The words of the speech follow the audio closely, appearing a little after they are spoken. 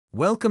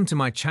Welcome to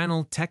my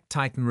channel Tech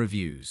Titan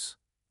Reviews,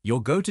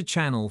 your go-to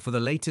channel for the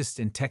latest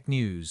in tech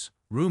news,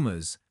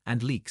 rumors,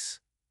 and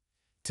leaks.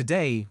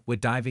 Today, we're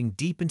diving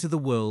deep into the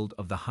world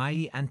of the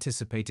highly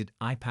anticipated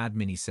iPad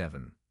mini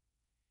 7.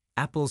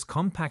 Apple's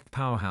compact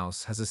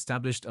powerhouse has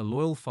established a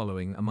loyal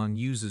following among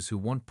users who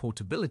want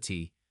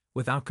portability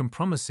without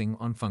compromising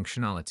on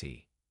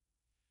functionality.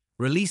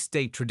 Release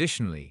date: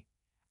 traditionally,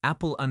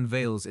 Apple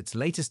unveils its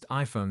latest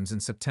iPhones in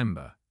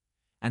September,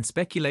 and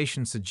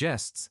speculation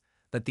suggests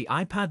that the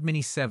iPad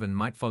mini 7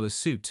 might follow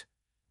suit,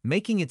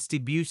 making its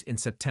debut in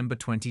September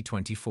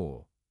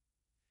 2024.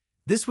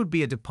 This would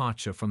be a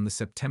departure from the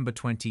September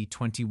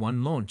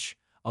 2021 launch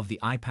of the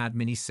iPad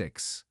mini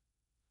 6,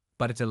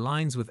 but it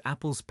aligns with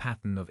Apple's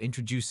pattern of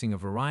introducing a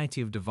variety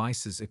of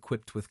devices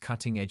equipped with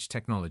cutting-edge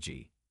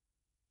technology.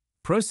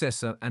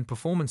 Processor and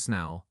performance.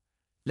 Now,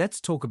 let's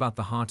talk about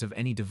the heart of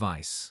any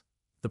device: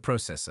 the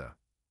processor.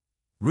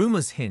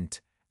 Rumors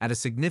hint at a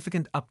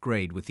significant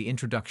upgrade with the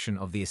introduction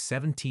of the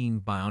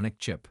A17 Bionic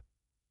chip.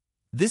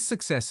 This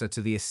successor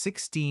to the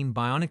A16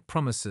 Bionic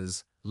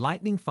promises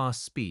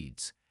lightning-fast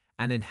speeds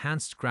and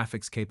enhanced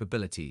graphics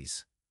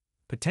capabilities,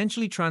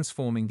 potentially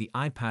transforming the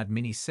iPad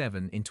mini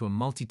 7 into a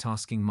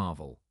multitasking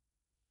marvel.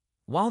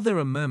 While there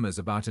are murmurs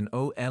about an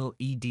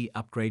OLED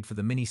upgrade for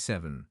the mini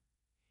 7,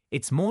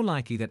 it's more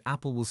likely that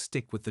Apple will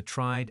stick with the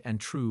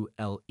tried-and-true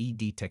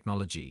LED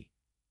technology,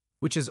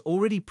 which has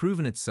already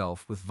proven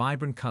itself with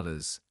vibrant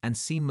colors and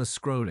seamless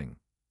scrolling.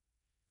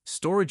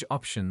 Storage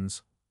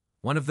options.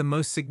 One of the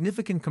most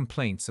significant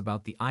complaints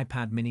about the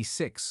iPad mini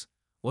 6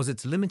 was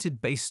its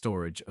limited base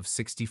storage of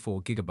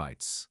 64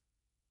 gigabytes.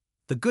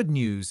 The good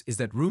news is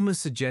that rumors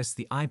suggest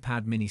the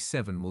iPad mini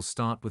 7 will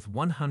start with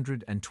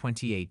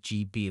 128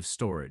 GB of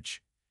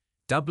storage,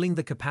 doubling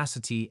the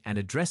capacity and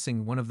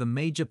addressing one of the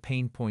major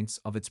pain points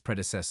of its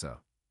predecessor.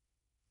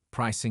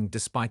 Pricing.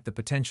 Despite the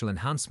potential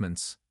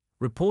enhancements,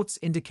 reports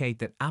indicate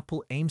that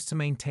Apple aims to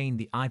maintain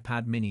the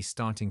iPad mini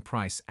starting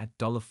price at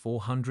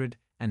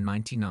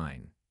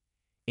 $499,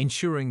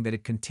 ensuring that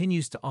it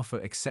continues to offer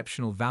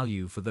exceptional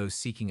value for those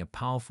seeking a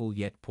powerful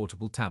yet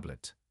portable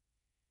tablet.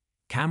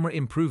 Camera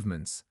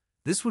improvements.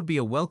 This would be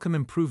a welcome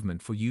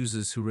improvement for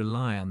users who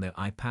rely on their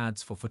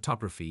iPads for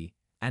photography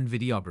and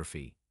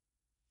videography.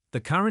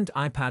 The current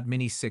iPad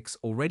mini 6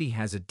 already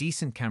has a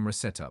decent camera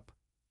setup,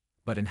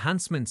 but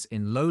enhancements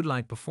in low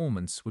light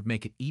performance would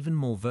make it even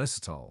more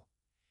versatile,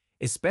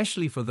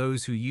 especially for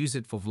those who use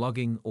it for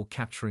vlogging or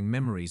capturing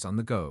memories on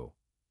the go.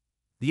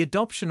 The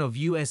adoption of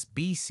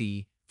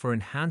USB-C for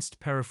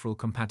enhanced peripheral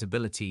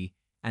compatibility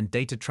and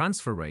data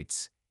transfer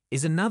rates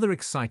is another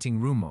exciting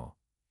rumor.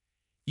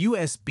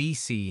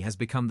 USB-C has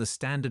become the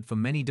standard for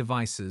many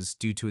devices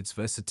due to its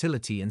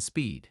versatility and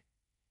speed,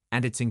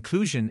 and its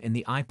inclusion in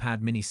the iPad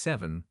mini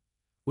 7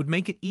 would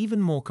make it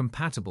even more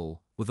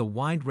compatible with a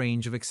wide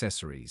range of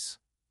accessories.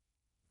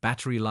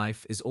 Battery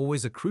life is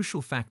always a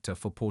crucial factor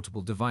for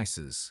portable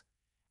devices,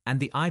 and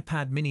the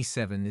iPad mini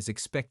 7 is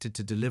expected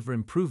to deliver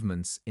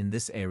improvements in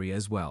this area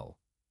as well.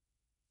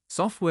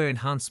 Software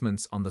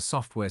enhancements. On the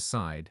software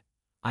side,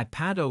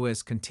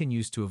 iPadOS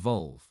continues to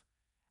evolve,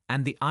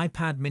 and the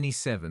iPad mini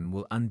 7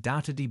 will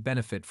undoubtedly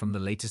benefit from the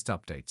latest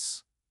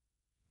updates.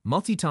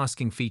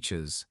 Multitasking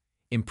features,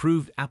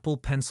 improved Apple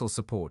Pencil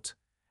support,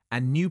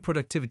 and new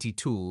productivity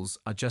tools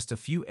are just a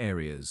few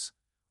areas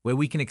where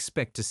we can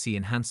expect to see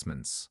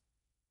enhancements.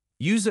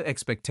 User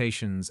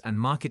expectations and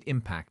market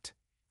impact.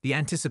 The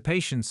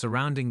anticipation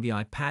surrounding the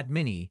iPad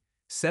mini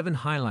 7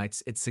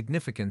 highlights its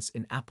significance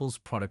in Apple's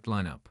product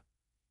lineup.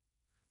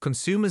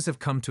 Consumers have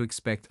come to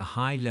expect a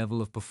high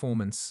level of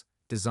performance,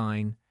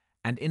 design,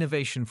 and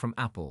innovation from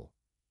Apple,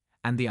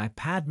 and the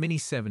iPad mini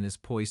 7 is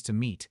poised to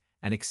meet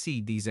and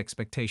exceed these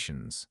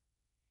expectations.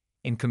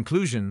 In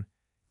conclusion,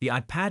 the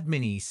iPad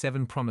mini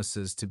 7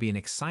 promises to be an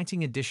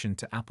exciting addition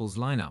to Apple's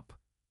lineup,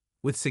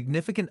 with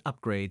significant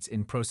upgrades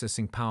in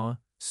processing power,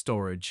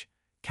 storage,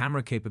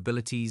 camera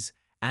capabilities,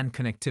 and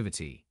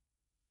connectivity.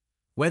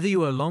 Whether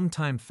you are a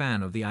long-time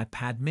fan of the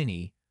iPad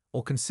mini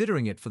or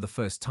considering it for the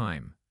first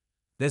time,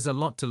 there's a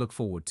lot to look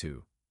forward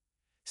to.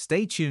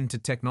 Stay tuned to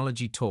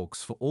Technology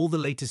Talks for all the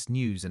latest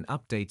news and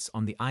updates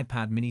on the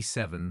iPad mini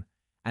 7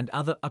 and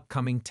other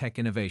upcoming tech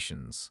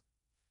innovations.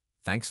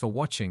 Thanks for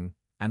watching,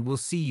 and we'll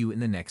see you in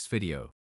the next video.